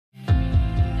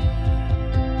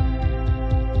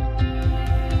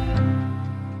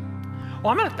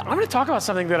Well, I'm gonna talk about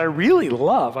something that I really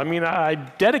love. I mean, I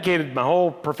dedicated my whole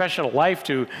professional life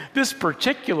to this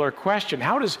particular question.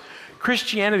 How does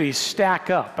Christianity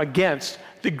stack up against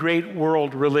the great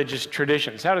world religious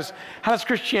traditions? How does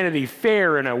Christianity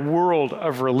fare in a world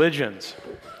of religions?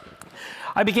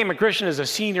 I became a Christian as a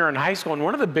senior in high school, and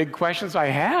one of the big questions I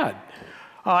had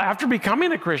after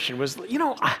becoming a Christian was,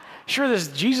 sure, this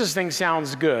Jesus thing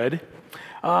sounds good,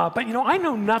 but I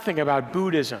know nothing about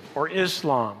Buddhism or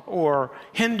Islam or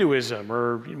Hinduism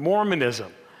or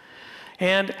Mormonism.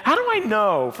 And how do I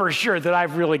know for sure that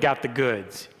I've really got the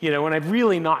goods, when I've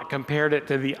really not compared it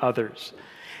to the others?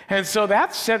 And so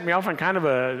that set me off on kind of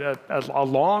a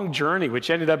long journey, which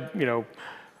ended up,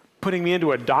 putting me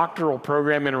into a doctoral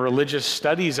program in religious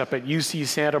studies up at UC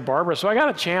Santa Barbara. So I got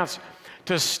a chance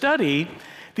to study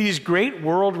these great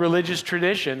world religious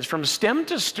traditions from stem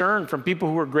to stern, from people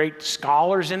who are great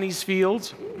scholars in these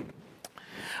fields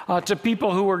to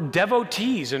people who are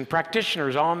devotees and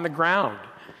practitioners on the ground.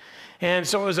 And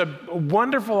so it was a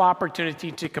wonderful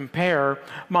opportunity to compare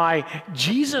my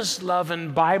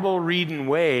Jesus-loving, Bible-reading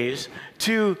ways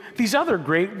to these other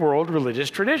great world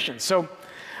religious traditions. So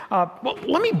well,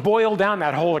 let me boil down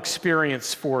that whole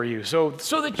experience for you so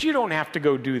that you don't have to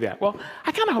go do that. Well,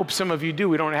 I kind of hope some of you do.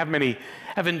 We don't have many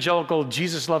evangelical,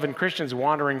 Jesus-loving Christians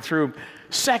wandering through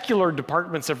secular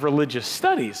departments of religious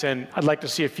studies, and I'd like to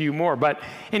see a few more. But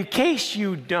in case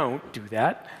you don't do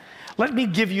that, let me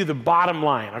give you the bottom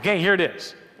line. Okay, here it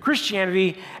is.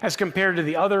 Christianity as compared to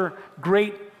the other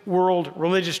great world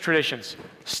religious traditions,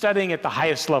 studying at the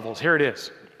highest levels. Here it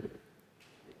is.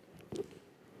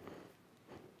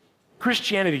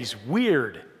 Christianity's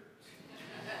weird.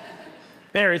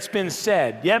 There, it's been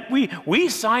said. Yep, we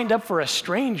signed up for a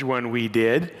strange one, we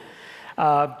did.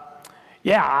 I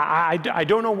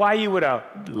don't know why you would have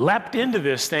leapt into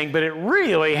this thing, but it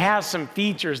really has some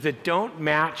features that don't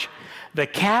match the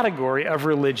category of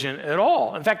religion at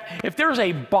all. In fact, if there's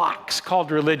a box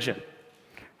called religion,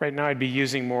 right now I'd be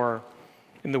using more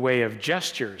in the way of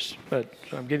gestures, but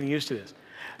I'm getting used to this.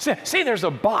 Say there's a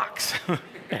box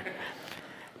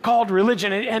called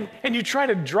religion, and you try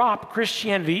to drop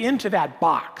Christianity into that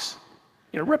box,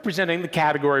 representing the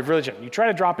category of religion. You try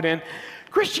to drop it in.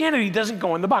 Christianity doesn't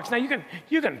go in the box. Now,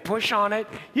 you can push on it.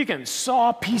 You can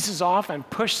saw pieces off and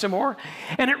push some more,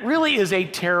 and it really is a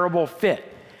terrible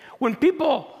fit. When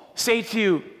people say to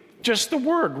you just the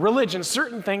word religion,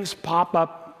 certain things pop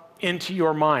up into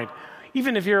your mind.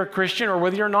 Even if you're a Christian or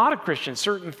whether you're not a Christian,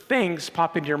 certain things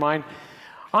pop into your mind.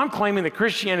 I'm claiming that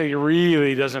Christianity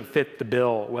really doesn't fit the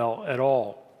bill well at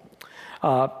all.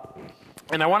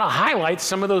 And I want to highlight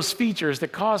some of those features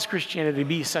that cause Christianity to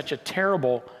be such a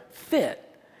terrible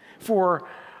fit for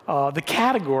the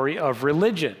category of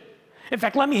religion. In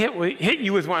fact, let me hit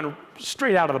you with one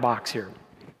straight out of the box here.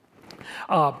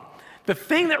 The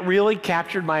thing that really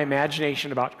captured my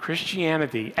imagination about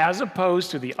Christianity, as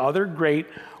opposed to the other great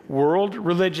world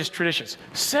religious traditions,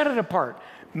 set it apart,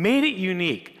 made it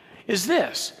unique, is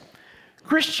this: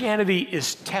 Christianity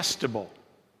is testable.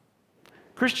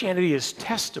 Christianity is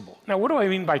testable. Now, what do I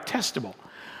mean by testable?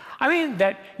 I mean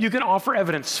that you can offer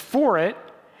evidence for it,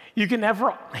 you can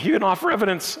offer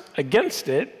evidence against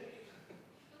it,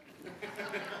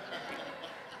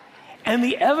 and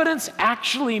the evidence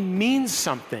actually means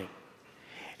something.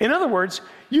 In other words,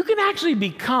 you can actually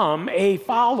become a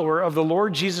follower of the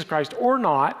Lord Jesus Christ or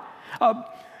not,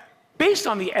 based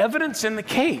on the evidence in the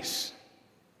case.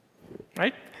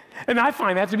 Right? And I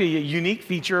find that to be a unique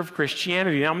feature of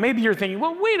Christianity. Now, maybe you're thinking,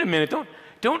 well, wait a minute,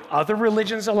 don't other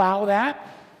religions allow that?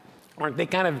 Aren't they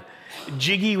kind of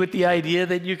jiggy with the idea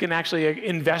that you can actually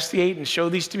investigate and show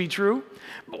these to be true?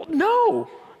 Well, no,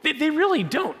 they really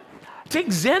don't. Take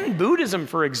Zen Buddhism,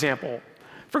 for example.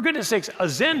 For goodness sakes, a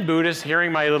Zen Buddhist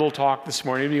hearing my little talk this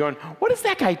morning would be going, what is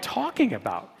that guy talking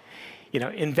about?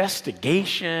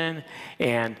 Investigation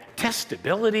and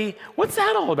testability. What's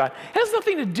that all about? It has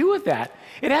nothing to do with that.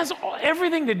 It has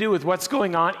everything to do with what's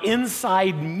going on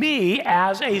inside me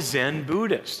as a Zen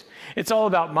Buddhist. It's all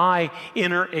about my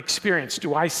inner experience.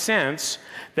 Do I sense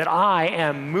that I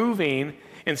am moving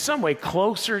in some way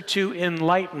closer to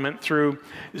enlightenment through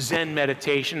Zen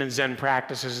meditation and Zen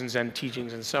practices and Zen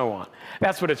teachings and so on?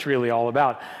 That's what it's really all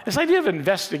about. This idea of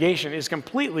investigation is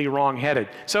completely wrong-headed.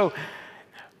 So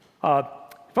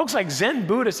folks like Zen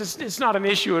Buddhists, it's not an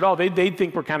issue at all. They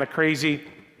think we're kind of crazy,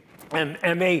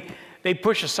 and they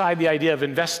push aside the idea of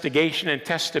investigation and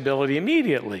testability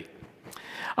immediately.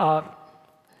 Now,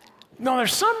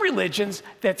 there's some religions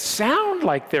that sound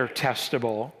like they're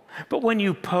testable, but when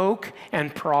you poke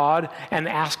and prod and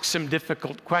ask some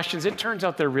difficult questions, it turns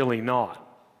out they're really not.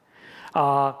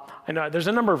 I know there's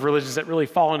a number of religions that really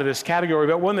fall into this category,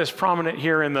 but one that's prominent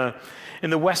here in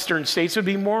the Western states would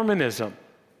be Mormonism.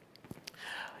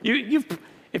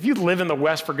 If you live in the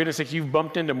West, for goodness sake, you've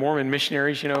bumped into Mormon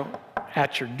missionaries,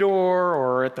 at your door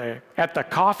or at the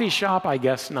coffee shop. I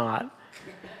guess not.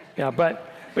 Yeah, but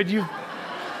you've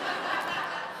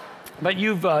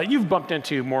bumped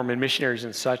into Mormon missionaries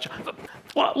and such.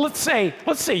 Well, let's say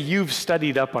you've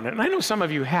studied up on it, and I know some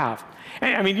of you have.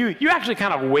 I mean, you actually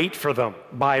kind of wait for them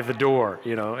by the door,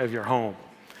 of your home.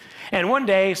 And one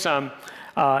day,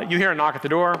 you hear a knock at the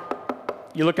door.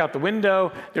 You look out the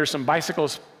window. There's some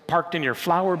bicycles parked in your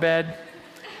flower bed.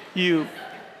 You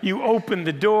open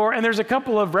the door, and there's a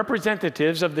couple of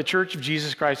representatives of the Church of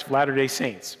Jesus Christ of Latter-day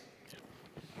Saints.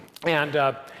 And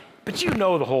but you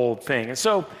know the whole thing.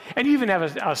 And you even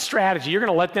have a strategy. You're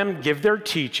going to let them give their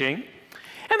teaching.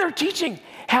 And their teaching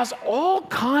has all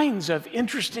kinds of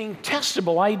interesting,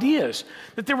 testable ideas.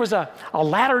 That there was a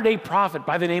latter-day prophet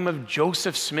by the name of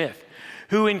Joseph Smith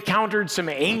who encountered some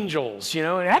angels, and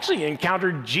actually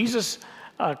encountered Jesus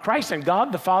Christ and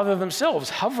God the Father themselves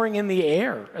hovering in the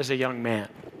air as a young man.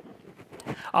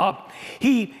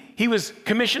 He was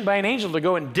commissioned by an angel to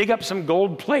go and dig up some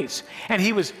gold plates. And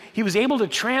he was able to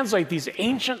translate these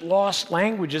ancient lost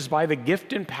languages by the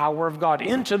gift and power of God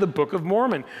into the Book of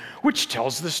Mormon, which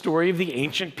tells the story of the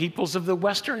ancient peoples of the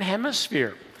Western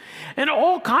Hemisphere. And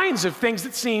all kinds of things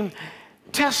that seem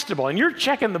testable. And you're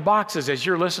checking the boxes as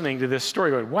you're listening to this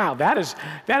story going, wow, that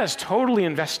is totally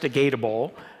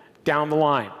investigatable down the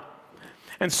line.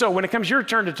 And so when it comes your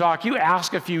turn to talk, you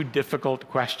ask a few difficult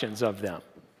questions of them.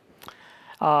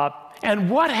 And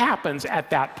what happens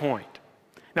at that point?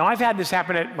 Now, I've had this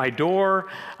happen at my door,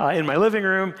 in my living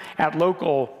room, at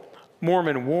local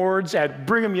Mormon wards, at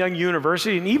Brigham Young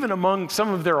University, and even among some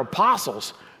of their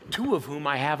apostles, two of whom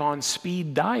I have on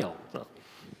speed dial.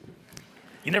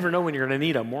 You never know when you're going to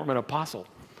need a Mormon apostle.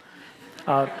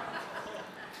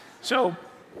 So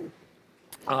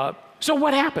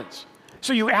what happens?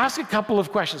 So you ask a couple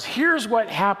of questions. Here's what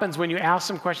happens when you ask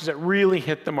some questions that really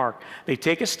hit the mark. They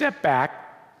take a step back,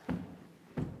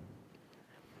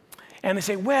 and they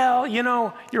say, well,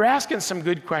 you're asking some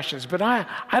good questions, but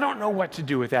I don't know what to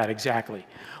do with that exactly.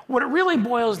 What it really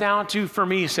boils down to for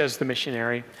me, says the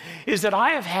missionary, is that I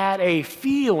have had a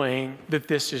feeling that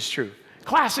this is true.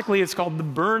 Classically, it's called the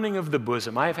burning of the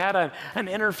bosom. I've had an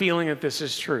inner feeling that this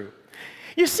is true.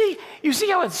 You see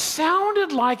how it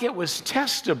sounded like it was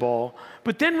testable,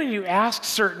 but then when you ask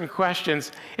certain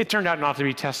questions, it turned out not to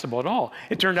be testable at all.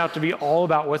 It turned out to be all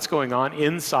about what's going on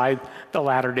inside the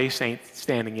Latter-day Saint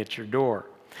standing at your door.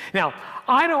 Now,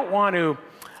 I don't want to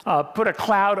put a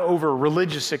cloud over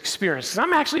religious experience, because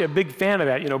I'm actually a big fan of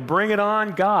that. Bring it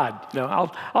on, God.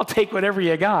 I'll take whatever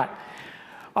you got.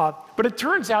 But it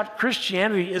turns out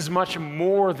Christianity is much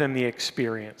more than the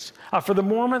experience. For the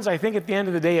Mormons, I think at the end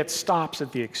of the day, it stops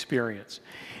at the experience.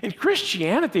 In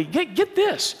Christianity, get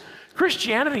this,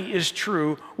 Christianity is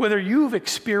true whether you've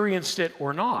experienced it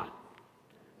or not.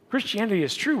 Christianity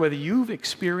is true whether you've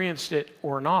experienced it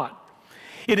or not.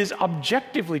 It is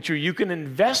objectively true. You can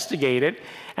investigate it,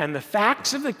 and the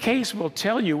facts of the case will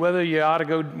tell you whether you ought to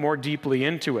go more deeply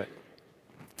into it.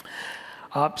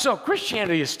 So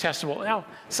Christianity is testable. Now,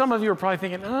 some of you are probably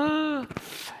thinking,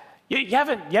 you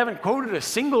haven't quoted a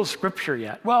single scripture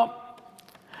yet. Well,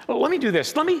 let me do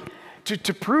this.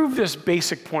 To prove this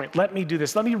basic point, let me do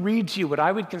this. Let me read to you what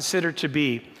I would consider to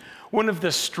be one of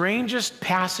the strangest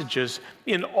passages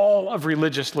in all of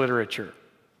religious literature.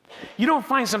 You don't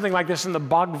find something like this in the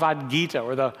Bhagavad Gita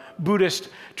or the Buddhist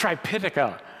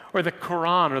Tripitaka or the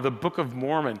Quran or the Book of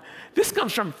Mormon. This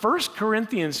comes from 1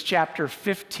 Corinthians chapter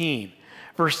 15.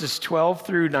 Verses 12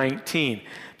 through 19. In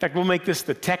fact, we'll make this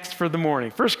the text for the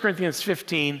morning. 1 Corinthians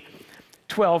 15,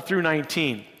 12 through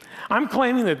 19. I'm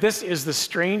claiming that this is the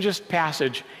strangest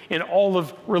passage in all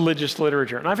of religious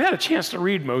literature. And I've had a chance to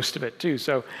read most of it too.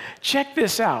 So check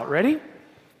this out. Ready?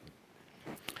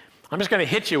 I'm just going to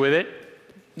hit you with it.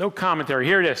 No commentary.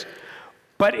 Here it is.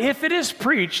 But if it is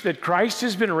preached that Christ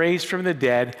has been raised from the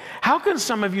dead, how can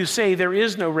some of you say there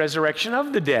is no resurrection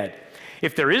of the dead?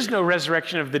 If there is no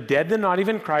resurrection of the dead, then not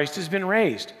even Christ has been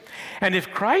raised. And if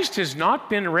Christ has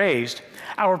not been raised,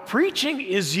 our preaching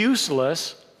is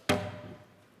useless,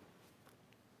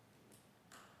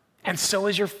 and so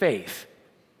is your faith.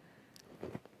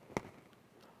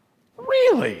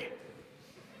 Really?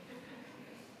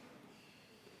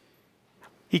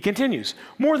 He continues,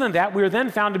 more than that, we are then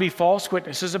found to be false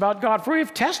witnesses about God, for we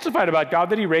have testified about God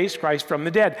that he raised Christ from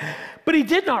the dead. But he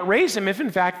did not raise him if in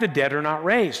fact the dead are not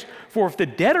raised. For if the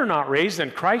dead are not raised,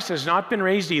 then Christ has not been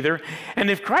raised either. And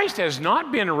if Christ has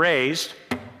not been raised,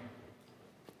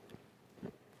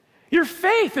 Your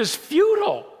faith is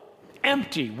futile.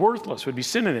 Empty, worthless would be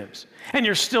synonyms. And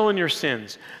you're still in your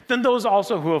sins. Then those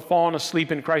also who have fallen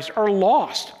asleep in Christ are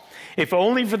lost. If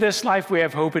only for this life we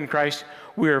have hope in Christ,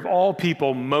 we are of all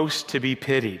people most to be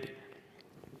pitied.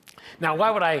 Now, why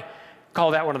would I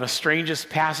call that one of the strangest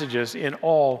passages in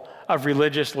all of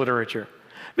religious literature?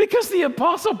 Because the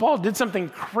Apostle Paul did something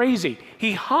crazy.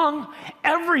 He hung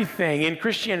everything in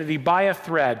Christianity by a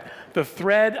thread, the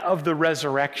thread of the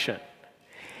resurrection.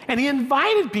 And he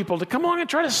invited people to come along and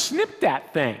try to snip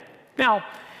that thing. Now,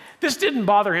 this didn't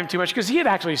bother him too much because he had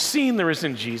actually seen the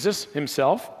risen Jesus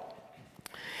himself.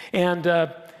 And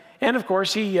of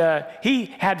course, he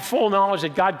had full knowledge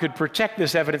that God could protect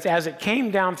this evidence as it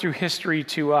came down through history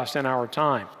to us in our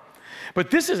time. But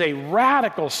this is a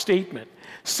radical statement,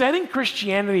 setting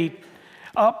Christianity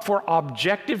up for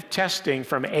objective testing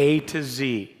from A to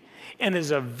Z, and is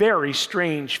a very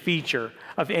strange feature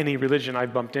of any religion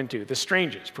I've bumped into, the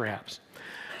strangest, perhaps.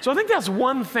 So I think that's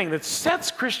one thing that sets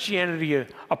Christianity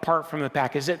apart from the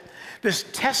pack, is that this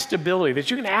testability, that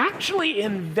you can actually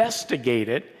investigate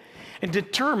it and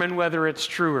determine whether it's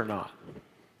true or not.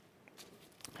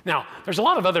 Now, there's a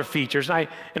lot of other features.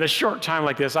 In a short time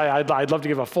like this, I'd love to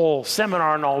give a full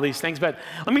seminar on all these things, but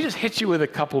let me just hit you with a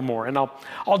couple more. And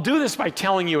I'll do this by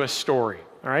telling you a story,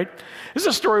 all right? This is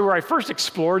a story where I first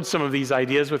explored some of these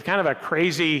ideas with kind of a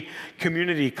crazy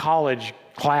community college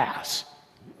class.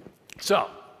 So,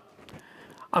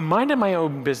 I'm minding my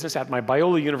own business at my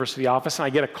Biola University office, and I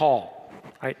get a call,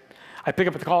 right? I pick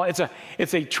up the call.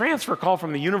 It's a transfer call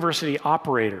from the university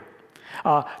operator.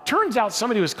 Turns out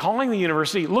somebody was calling the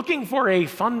university looking for a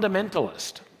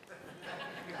fundamentalist.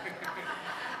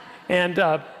 And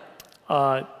in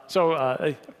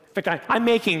fact, I'm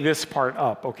making this part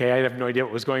up, okay? I have no idea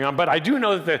what was going on, but I do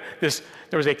know that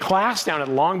there was a class down at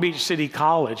Long Beach City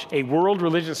College, a world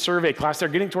religion survey class. They're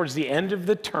getting towards the end of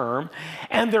the term,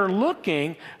 and they're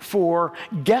looking for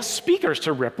guest speakers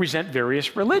to represent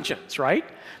various religions, right?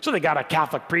 So they got a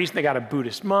Catholic priest, and they got a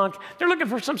Buddhist monk. They're looking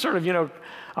for some sort of,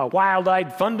 a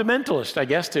wild-eyed fundamentalist, I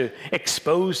guess, to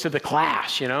expose to the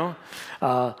class,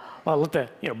 Well,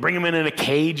 bring them in a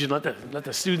cage and let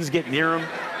the students get near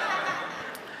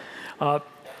them.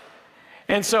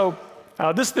 And so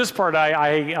this part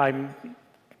I'm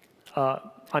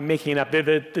making up.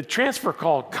 The transfer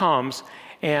call comes,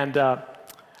 and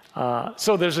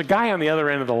so there's a guy on the other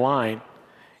end of the line,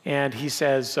 and he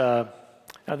says,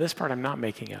 this part I'm not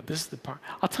making up. This is the part.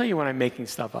 I'll tell you when I'm making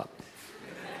stuff up.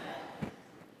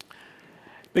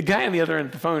 The guy on the other end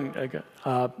of the phone,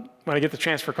 when I get the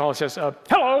transfer call, he says,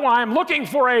 hello, I'm looking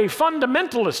for a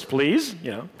fundamentalist, please,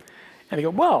 And they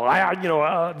go, well,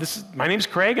 my name's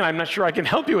Craig, and I'm not sure I can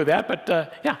help you with that, but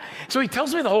yeah. So he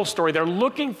tells me the whole story. They're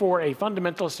looking for a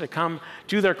fundamentalist to come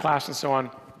to their class and so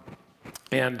on.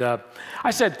 And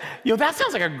I said, that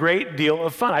sounds like a great deal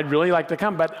of fun. I'd really like to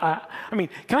come, but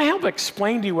can I help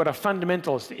explain to you what a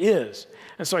fundamentalist is?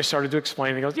 And so I started to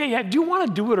explain. And he goes, yeah, do you want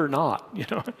to do it or not?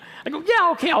 I go,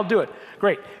 yeah, okay, I'll do it.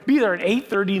 Great. Be there at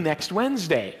 8:30 next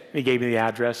Wednesday. And he gave me the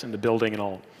address and the building and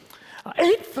all.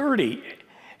 8:30.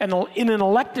 And in an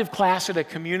elective class at a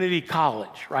community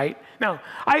college, right? Now,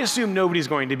 I assume nobody's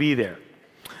going to be there.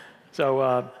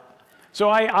 So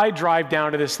I drive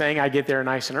down to this thing. I get there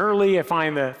nice and early. I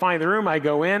find the room. I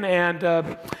go in, and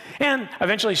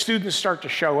eventually students start to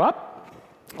show up.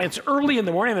 It's early in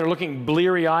the morning. They're looking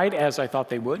bleary-eyed, as I thought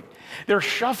they would. They're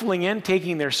shuffling in,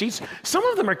 taking their seats. Some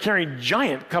of them are carrying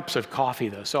giant cups of coffee,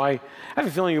 though. So I have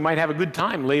a feeling you might have a good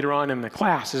time later on in the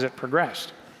class as it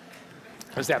progressed,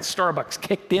 as that Starbucks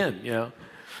kicked in,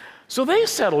 So they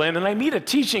settle in, and I meet a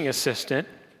teaching assistant.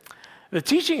 The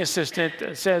teaching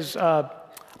assistant says,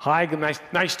 hi,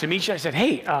 nice to meet you. I said,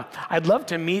 hey, I'd love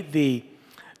to meet the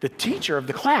teacher of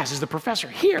the class. Is the professor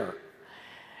here?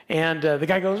 And the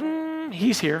guy goes,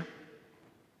 he's here.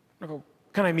 I go,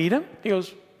 can I meet him? He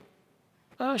goes,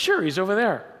 sure, he's over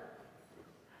there.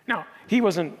 Now, he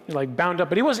wasn't bound up,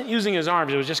 but he wasn't using his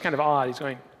arms. It was just kind of odd.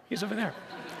 He's over there.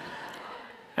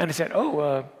 And I said,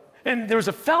 and there was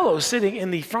a fellow sitting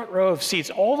in the front row of seats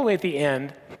all the way at the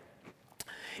end,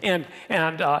 and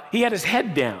he had his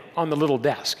head down on the little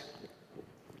desk.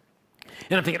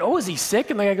 And I'm thinking, is he sick?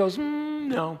 And the guy goes,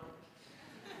 no.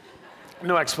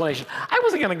 No explanation. I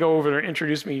wasn't going to go over there and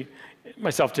introduce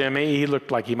myself to him. He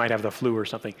looked like he might have the flu or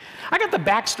something. I got the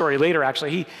backstory later,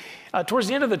 actually. Towards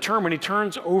the end of the term, when he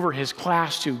turns over his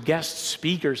class to guest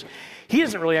speakers, he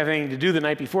doesn't really have anything to do the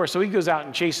night before, so he goes out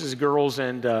and chases girls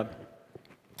and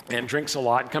drinks a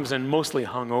lot and comes in mostly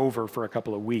hungover for a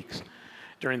couple of weeks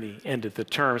during the end of the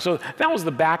term. So that was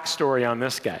the backstory on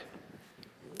this guy.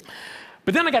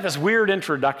 But then I got this weird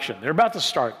introduction. They're about to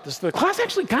start. The class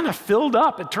actually kind of filled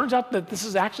up. It turns out that this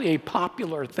is actually a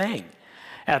popular thing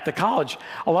at the college.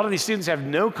 A lot of these students have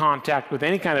no contact with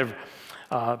any kind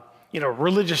of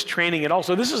religious training at all.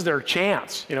 So this is their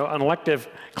chance, an elective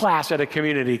class at a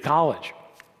community college.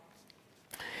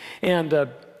 And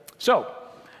so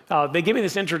they give me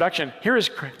this introduction.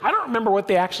 I don't remember what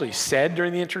they actually said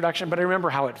during the introduction, but I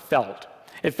remember how it felt.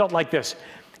 It felt like this.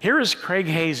 Here is Craig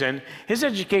Hazen. His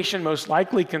education most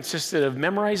likely consisted of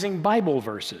memorizing Bible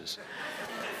verses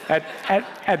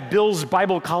at Bill's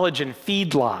Bible College and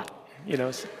Feedlot,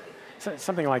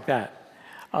 something like that.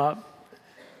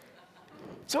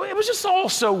 So it was just all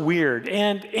so weird.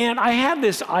 And I had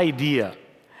this idea.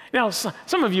 Now,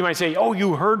 some of you might say, oh,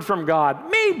 you heard from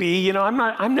God. Maybe,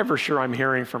 I'm never sure I'm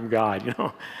hearing from God,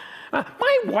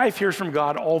 My wife hears from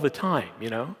God all the time,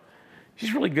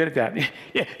 She's really good at that.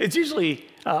 Yeah, it's usually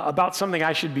about something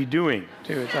I should be doing,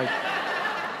 too. It's like,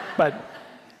 but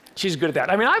she's good at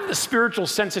that. I mean, I have the spiritual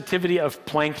sensitivity of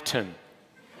plankton.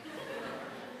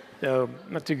 So,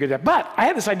 not too good at that. But I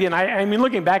had this idea, and I mean,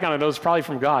 looking back on it, it was probably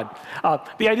from God.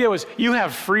 The idea was, you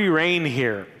have free reign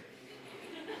here.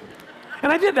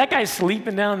 And I did. That guy's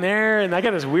sleeping down there, and I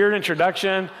got this weird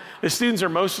introduction. The students are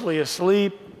mostly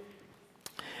asleep.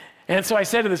 And so I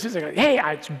said to the students, hey,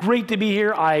 it's great to be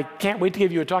here. I can't wait to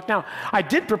give you a talk. Now, I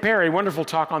did prepare a wonderful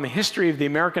talk on the history of the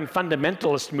American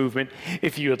fundamentalist movement,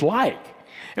 if you would like.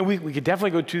 And we could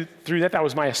definitely go through that. That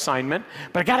was my assignment.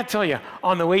 But I got to tell you,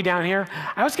 on the way down here,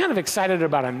 I was kind of excited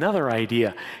about another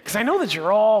idea. Because I know that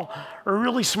you're all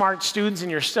really smart students, and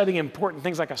you're studying important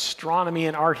things like astronomy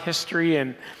and art history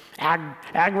and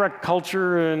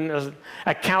agriculture and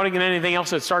accounting and anything else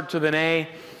that starts with an A.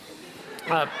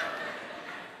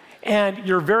 And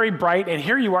you're very bright, and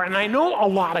here you are. And I know a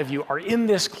lot of you are in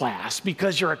this class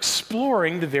because you're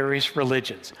exploring the various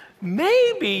religions.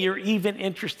 Maybe you're even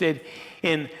interested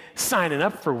in signing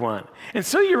up for one. And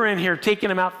so you're in here taking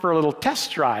them out for a little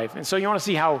test drive. And so you want to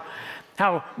see how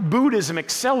Buddhism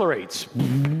accelerates,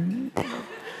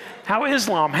 how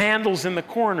Islam handles in the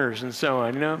corners, and so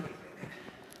on,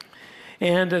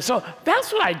 And so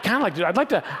that's what I'd kind of like to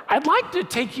do. I'd like to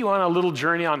take you on a little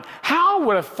journey on how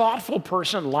would a thoughtful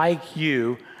person like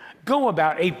you go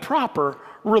about a proper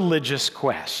religious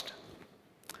quest.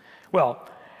 Well,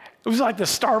 it was like the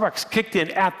Starbucks kicked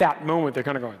in at that moment. They're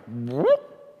kind of going, whoop.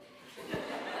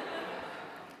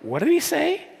 What did he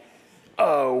say?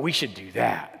 Oh, we should do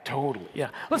that. Totally. Yeah.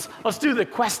 Let's do the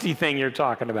questy thing you're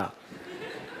talking about.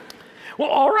 Well,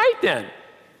 all right then.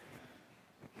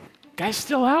 Guy's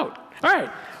still out. All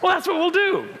right, well, that's what we'll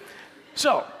do.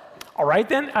 So, all right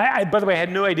then. By the way, I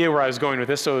had no idea where I was going with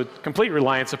this, so complete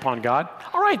reliance upon God.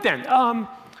 All right then.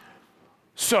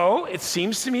 So it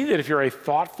seems to me that if you're a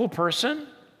thoughtful person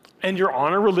and you're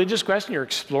on a religious quest and you're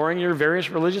exploring your various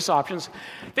religious options,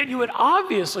 that you would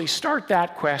obviously start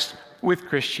that quest with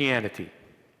Christianity.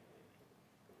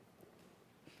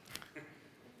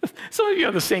 Some of you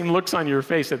have the same looks on your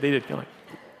face that they did. Like,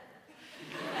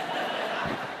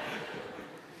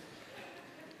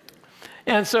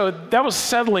 and so that was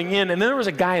settling in, and then there was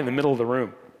a guy in the middle of the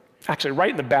room, actually right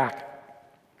in the back,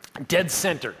 dead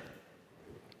center.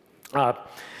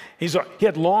 He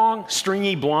had long,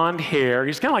 stringy blonde hair.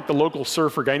 He's kind of like the local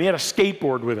surfer guy, and he had a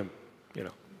skateboard with him,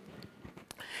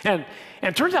 And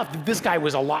it turns out that this guy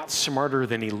was a lot smarter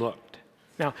than he looked.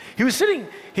 Now, he was sitting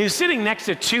next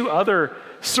to two other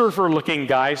surfer-looking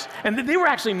guys, and they were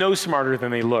actually no smarter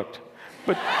than they looked.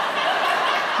 But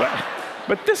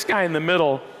this guy in the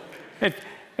middle.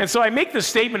 And so I make the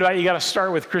statement about you got to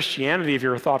start with Christianity if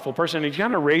you're a thoughtful person, and he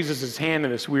kind of raises his hand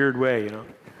in this weird way,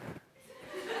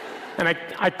 And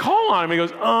I call on him, he goes,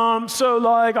 so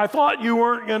like, I thought you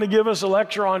weren't going to give us a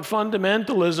lecture on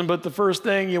fundamentalism, but the first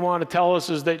thing you want to tell us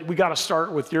is that we got to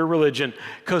start with your religion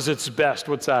because it's best.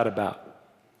 What's that about?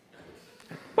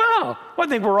 Well, I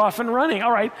think we're off and running.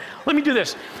 All right, let me do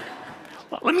this.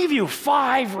 Let me give you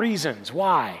 5 reasons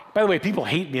why. By the way, people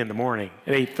hate me in the morning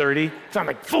at 8:30. So I'm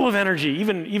like full of energy,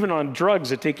 even on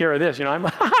drugs that take care of this. I'm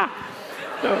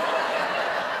so,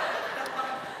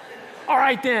 all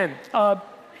right then.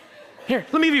 Here,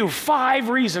 let me give you 5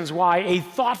 reasons why a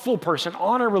thoughtful person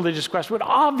on a religious quest would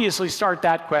obviously start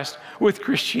that quest with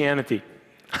Christianity.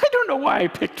 I don't know why I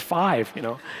picked 5.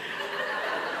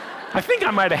 I think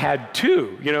I might have had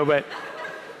 2. But.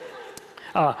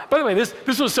 By the way, this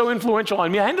was so influential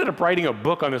on me, I ended up writing a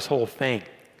book on this whole thing.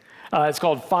 It's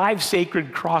called 5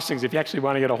 Sacred Crossings, if you actually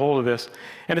want to get a hold of this.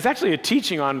 And it's actually a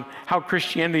teaching on how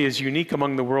Christianity is unique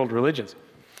among the world religions.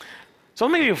 So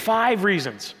let me give you 5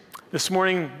 reasons. This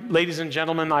morning, ladies and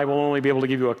gentlemen, I will only be able to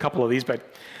give you a couple of these.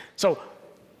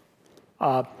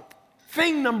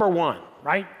 Thing number 1,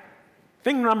 right?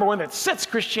 Thing number one that sets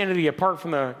Christianity apart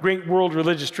from the great world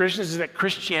religious traditions is that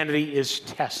Christianity is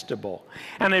testable.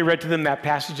 And I read to them that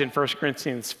passage in 1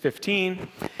 Corinthians 15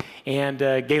 and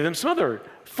gave them some other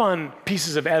fun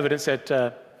pieces of evidence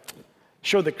that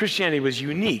showed that Christianity was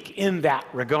unique in that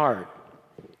regard.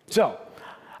 So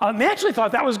they actually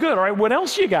thought that was good. All right, what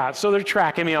else you got? So they're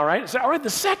tracking me, all right? So, all right, the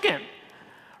second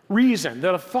reason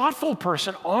that a thoughtful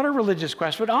person on a religious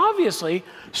quest would obviously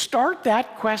start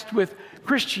that quest with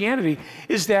Christianity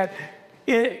is that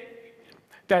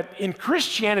in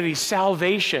Christianity,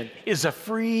 salvation is a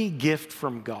free gift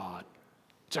from God.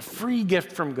 It's a free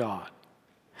gift from God.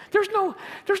 There's no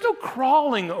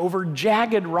crawling over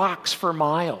jagged rocks for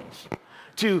miles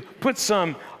to put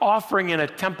some offering in a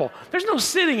temple. There's no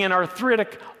sitting in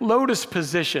arthritic lotus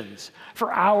positions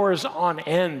for hours on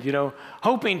end,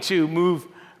 hoping to move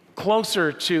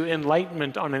closer to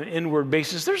enlightenment on an inward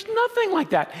basis. There's nothing like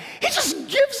that. He just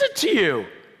gives it to you.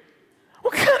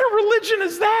 What kind of religion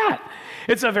is that?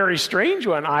 It's a very strange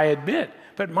one, I admit.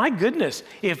 But my goodness,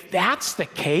 if that's the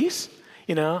case,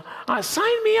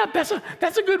 sign me up. That's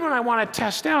a good one I want to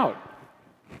test out.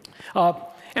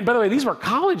 And by the way, these were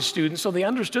college students, so they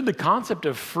understood the concept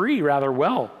of free rather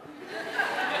well.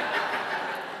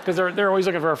 Because they're always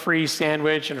looking for a free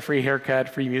sandwich and a free haircut,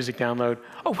 free music download.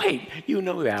 Oh, wait, you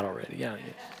know that already. Yeah.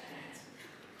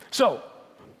 So,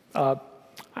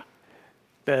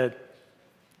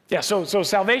 so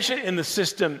salvation in the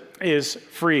system is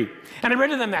free. And I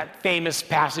read to them that famous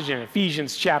passage in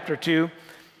Ephesians chapter 2.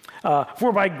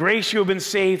 For by grace you have been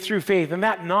saved through faith, and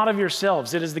that not of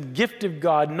yourselves. It is the gift of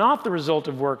God, not the result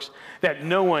of works, that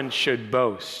no one should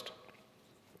boast.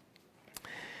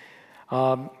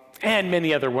 And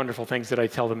many other wonderful things that I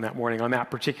tell them that morning on that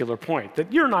particular point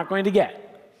that you're not going to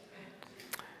get.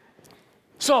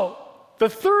 So, the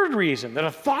third reason that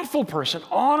a thoughtful person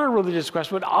on a religious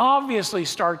quest would obviously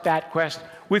start that quest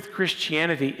with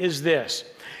Christianity is this.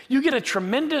 You get a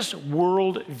tremendous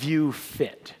worldview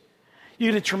fit.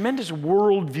 You get a tremendous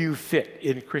worldview fit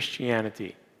in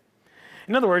Christianity.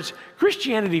 In other words,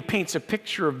 Christianity paints a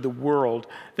picture of the world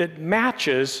that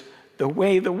matches the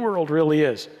way the world really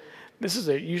is. This is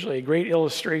usually a great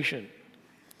illustration.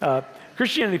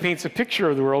 Christianity paints a picture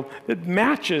of the world that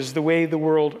matches the way the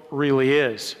world really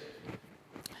is.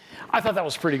 I thought that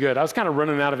was pretty good. I was kind of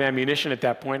running out of ammunition at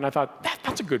that point, and I thought,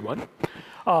 that's a good one.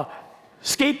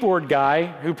 Skateboard guy,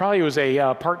 who probably was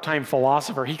a part-time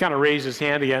philosopher, he kind of raised his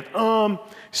hand again.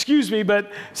 Excuse me,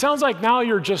 but sounds like now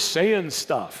you're just saying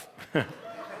stuff.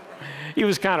 He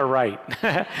was kind of right,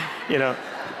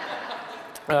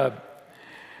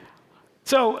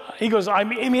 So he goes,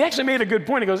 he actually made a good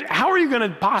point. He goes, how are you going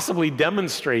to possibly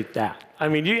demonstrate that? I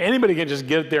mean, anybody can just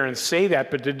get there and say that,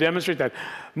 but to demonstrate that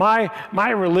my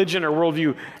religion or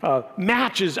worldview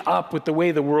matches up with the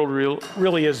way the world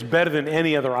really is better than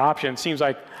any other option seems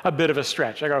like a bit of a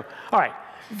stretch. I go, all right,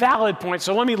 valid point.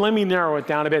 So let me narrow it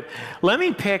down a bit. Let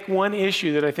me pick one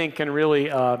issue that I think can really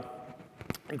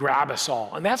grab us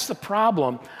all, and that's the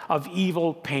problem of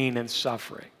evil, pain, and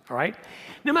suffering, all right?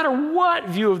 No matter what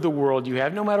view of the world you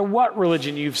have, no matter what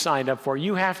religion you've signed up for,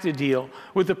 you have to deal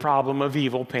with the problem of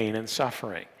evil, pain, and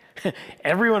suffering.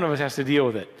 Every one of us has to deal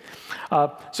with it.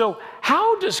 So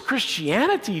how does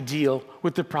Christianity deal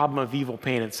with the problem of evil,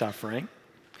 pain, and suffering?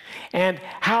 And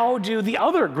how do the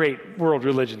other great world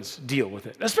religions deal with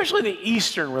it? Especially the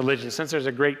Eastern religions, since there's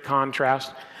a great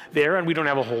contrast there and we don't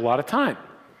have a whole lot of time.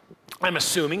 I'm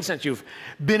assuming, since you've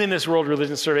been in this world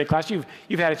religion survey class, you've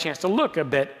had a chance to look a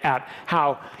bit at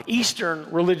how Eastern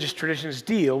religious traditions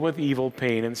deal with evil,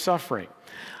 pain, and suffering.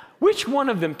 Which one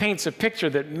of them paints a picture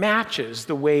that matches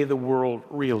the way the world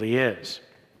really is?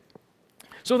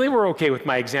 So they were okay with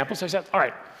my examples. I said, all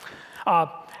right,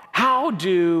 how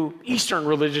do Eastern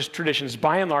religious traditions,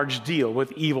 by and large, deal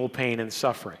with evil, pain, and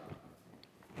suffering?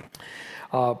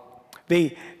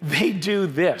 They do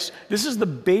this. This is the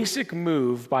basic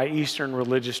move by Eastern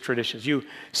religious traditions. You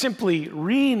simply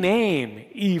rename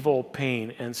evil,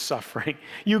 pain, and suffering.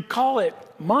 You call it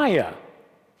Maya.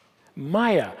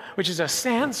 Maya, which is a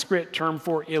Sanskrit term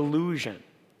for illusion,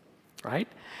 right?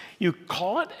 You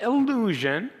call it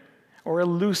illusion or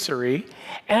illusory,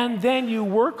 and then you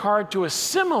work hard to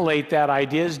assimilate that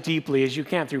idea as deeply as you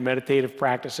can through meditative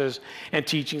practices and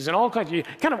teachings and all kinds. You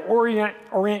kind of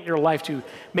orient your life to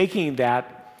making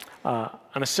that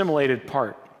an assimilated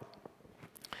part.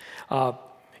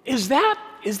 Is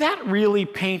that really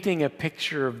painting a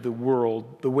picture of the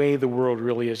world, the way the world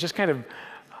really is? Just kind of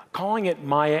calling it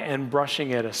Maya and brushing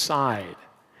it aside.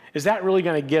 Is that really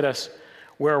going to get us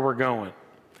where we're going?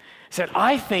 Said,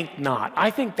 I think not.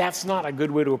 I think that's not a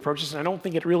good way to approach this, and I don't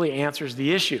think it really answers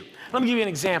the issue. Let me give you an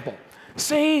example.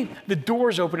 Say the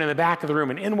doors open in the back of the room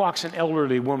and in walks an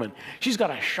elderly woman. She's got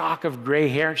a shock of gray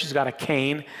hair and she's got a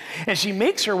cane. And she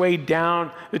makes her way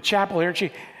down the chapel here,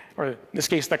 or in this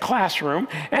case, the classroom,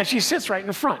 and she sits right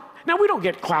in front. Now, we don't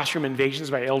get classroom invasions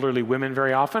by elderly women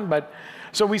very often, but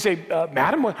so we say,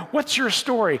 Madam, what's your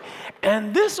story?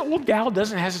 And this old gal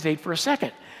doesn't hesitate for a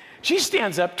second. She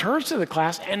stands up, turns to the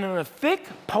class, and in a thick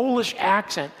Polish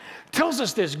accent tells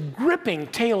us this gripping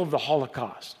tale of the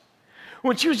Holocaust.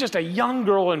 When she was just a young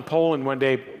girl in Poland one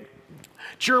day,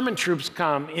 German troops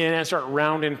come in and start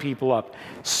rounding people up,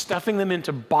 stuffing them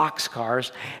into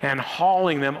boxcars and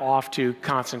hauling them off to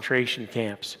concentration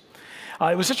camps.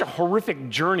 It was such a horrific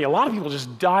journey. A lot of people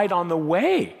just died on the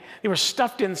way. They were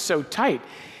stuffed in so tight.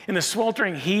 In the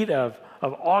sweltering heat of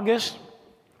August,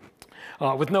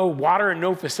 with no water and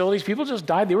no facilities, people just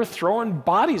died. They were throwing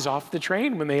bodies off the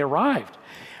train when they arrived.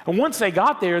 And once they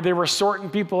got there, they were sorting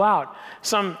people out.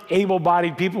 Some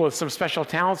able-bodied people with some special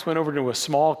talents went over to a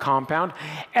small compound.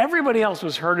 Everybody else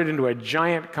was herded into a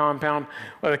giant compound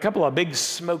with a couple of big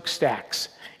smokestacks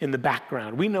in the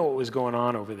background. We know what was going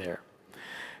on over there.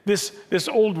 This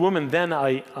old woman, then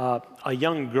a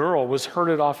young girl, was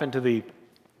herded off into the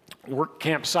work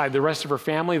campsite. The rest of her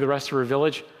family, the rest of her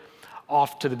village,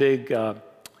 off to the big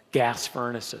gas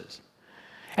furnaces.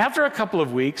 After a couple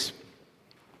of weeks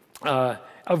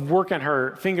of working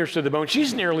her fingers to the bone,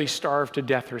 she's nearly starved to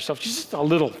death herself. She's just a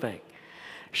little thing.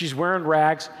 She's wearing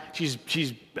rags.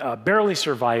 She's barely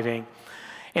surviving.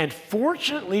 And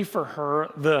fortunately for her,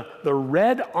 the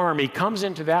Red Army comes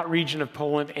into that region of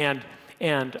Poland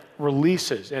and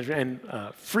releases and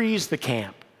frees the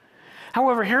camp.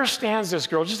 However, here stands this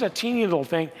girl, just a teeny little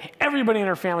thing. Everybody in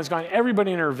her family's gone.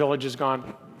 Everybody in her village is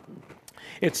gone.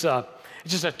 It's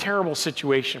just a terrible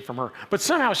situation from her. But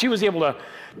somehow she was able to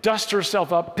dust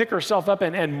herself up, pick herself up,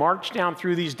 and march down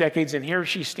through these decades. And here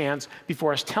she stands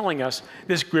before us telling us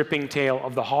this gripping tale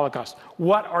of the Holocaust.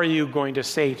 What are you going to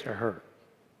say to her?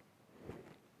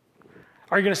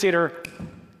 Are you going to say to her,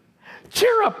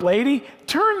 cheer up, lady,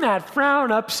 turn that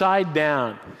frown upside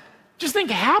down. Just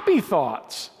think happy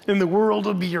thoughts, and the world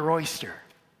will be your oyster.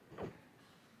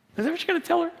 Is that what you're going to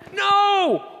tell her?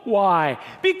 No! Why?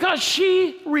 Because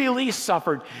she really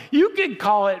suffered. You could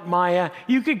call it Maya,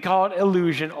 you could call it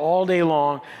illusion all day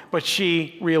long, but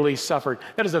she really suffered.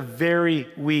 That is a very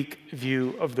weak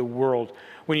view of the world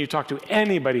when you talk to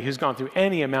anybody who's gone through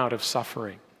any amount of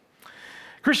suffering.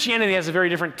 Christianity has a very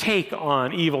different take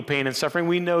on evil, pain, and suffering.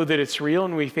 We know that it's real,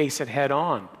 and we face it head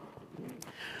on.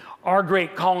 Our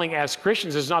great calling as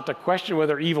Christians is not to question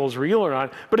whether evil is real or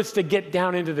not, but it's to get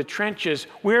down into the trenches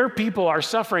where people are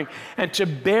suffering and to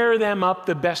bear them up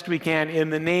the best we can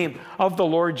in the name of the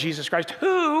Lord Jesus Christ,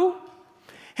 who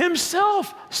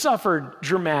himself suffered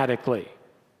dramatically,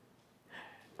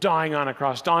 dying on a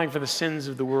cross, dying for the sins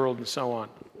of the world, and so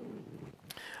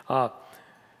on.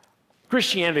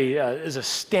 Christianity is a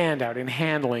standout in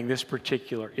handling this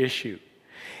particular issue.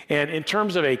 And in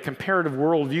terms of a comparative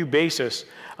worldview basis,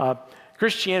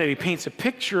 Christianity paints a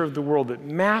picture of the world that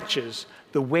matches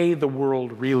the way the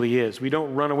world really is. We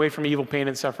don't run away from evil, pain,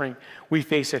 and suffering. We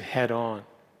face it head on.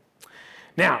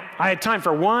 Now, I had time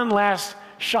for one last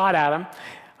shot at him.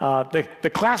 The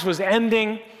class was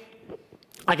ending.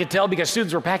 I could tell because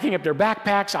students were packing up their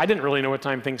backpacks. I didn't really know what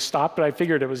time things stopped, but I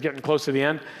figured it was getting close to the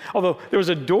end. Although there was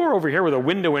a door over here with a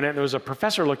window in it, and there was a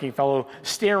professor-looking fellow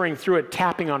staring through it,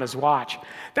 tapping on his watch.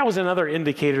 That was another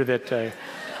indicator that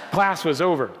class was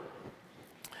over.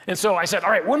 And so I said,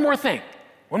 all right, one more thing,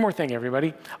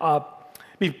 everybody.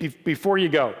 Before you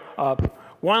go,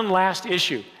 one last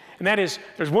issue, and that is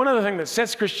there's one other thing that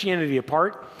sets Christianity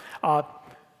apart.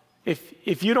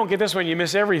 If you don't get this one, you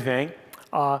miss everything.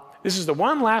 This is the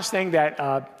one last thing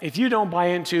that if you don't buy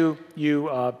into,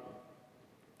 you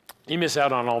miss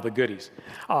out on all the goodies.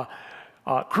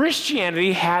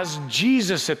 Christianity has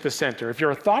Jesus at the center. If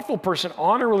you're a thoughtful person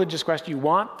on a religious question, you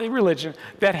want the religion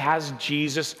that has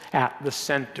Jesus at the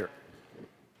center.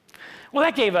 Well,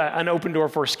 that gave an open door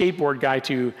for a skateboard guy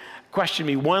to question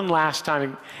me one last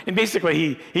time. And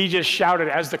basically, he just shouted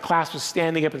as the class was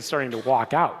standing up and starting to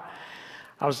walk out.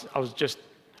 I was just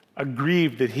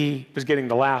aggrieved that he was getting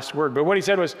the last word. But what he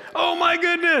said was, oh my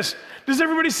goodness, does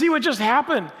everybody see what just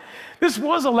happened? This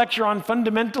was a lecture on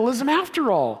fundamentalism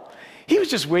after all. He was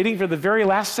just waiting for the very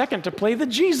last second to play the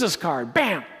Jesus card.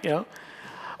 Bam,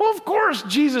 Well, of course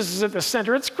Jesus is at the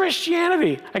center. It's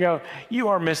Christianity. I go, you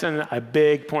are missing a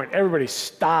big point. Everybody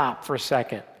stop for a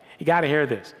second. You got to hear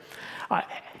this.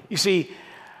 You see,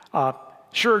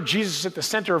 Sure, Jesus is at the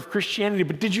center of Christianity,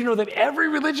 but did you know that every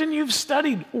religion you've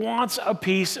studied wants a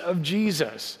piece of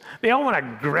Jesus? They all want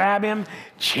to grab him,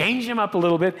 change him up a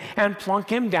little bit, and plunk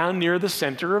him down near the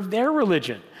center of their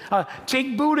religion.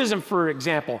 Take Buddhism, for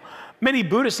example. Many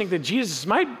Buddhists think that Jesus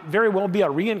might very well be a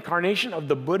reincarnation of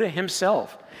the Buddha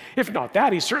himself. If not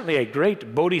that, he's certainly a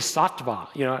great bodhisattva,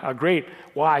 a great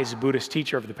wise Buddhist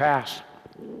teacher of the past.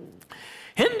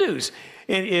 Hindus,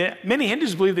 many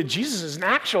Hindus believe that Jesus is an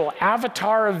actual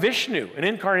avatar of Vishnu, an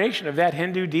incarnation of that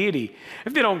Hindu deity.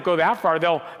 If they don't go that far,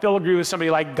 they'll agree with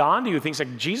somebody like Gandhi, who thinks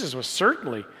that Jesus was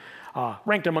certainly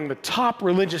ranked among the top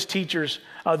religious teachers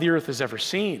the earth has ever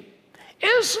seen.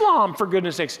 Islam, for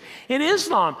goodness sakes. In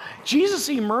Islam, Jesus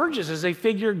emerges as a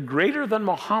figure greater than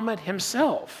Muhammad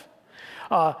himself.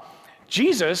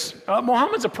 Muhammad's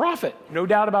a prophet, no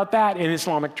doubt about that in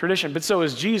Islamic tradition, but so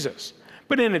is Jesus.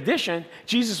 But in addition,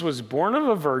 Jesus was born of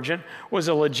a virgin, was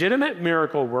a legitimate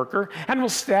miracle worker, and will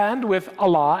stand with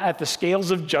Allah at the scales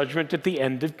of judgment at the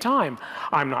end of time.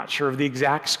 I'm not sure of the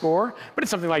exact score, but it's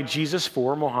something like Jesus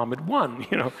 4, Muhammad 1,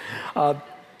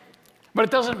 But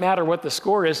it doesn't matter what the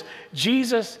score is.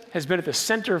 Jesus has been at the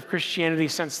center of Christianity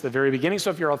since the very beginning. So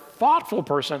if you're a thoughtful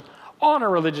person on a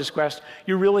religious quest,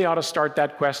 you really ought to start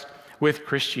that quest with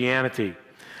Christianity.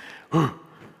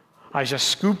 I just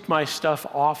scooped my stuff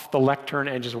off the lectern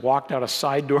and just walked out a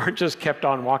side door and just kept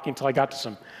on walking until I got to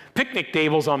some picnic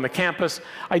tables on the campus.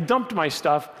 I dumped my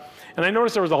stuff, and I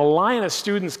noticed there was a line of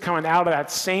students coming out of that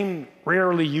same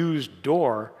rarely used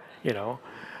door, It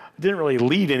didn't really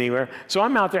lead anywhere. So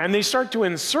I'm out there, and they start to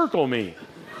encircle me.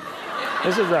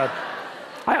 I've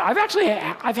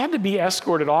had to be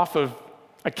escorted off of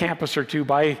a campus or two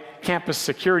by campus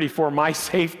security for my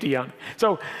safety.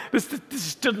 So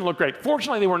this didn't look great.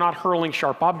 Fortunately, they were not hurling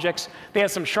sharp objects. They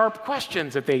had some sharp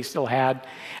questions that they still had.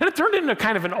 And it turned into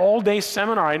kind of an all-day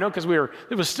seminar, I know, because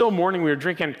it was still morning. We were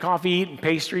drinking coffee, eating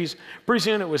pastries. Pretty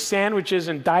soon it was sandwiches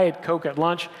and Diet Coke at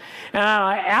lunch. And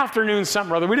afternoon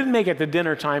something or other. We didn't make it to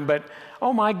dinner time, but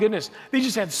oh my goodness, they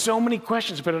just had so many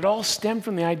questions, but it all stemmed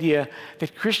from the idea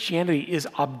that Christianity is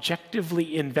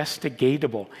objectively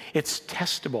investigatable. It's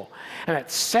testable. And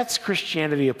that sets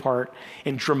Christianity apart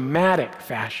in dramatic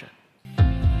fashion.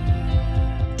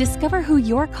 Discover who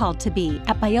you're called to be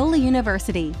at Biola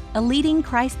University, a leading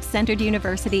Christ-centered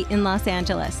university in Los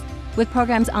Angeles, with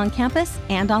programs on campus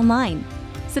and online.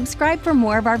 Subscribe for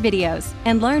more of our videos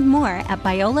and learn more at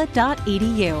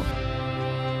biola.edu.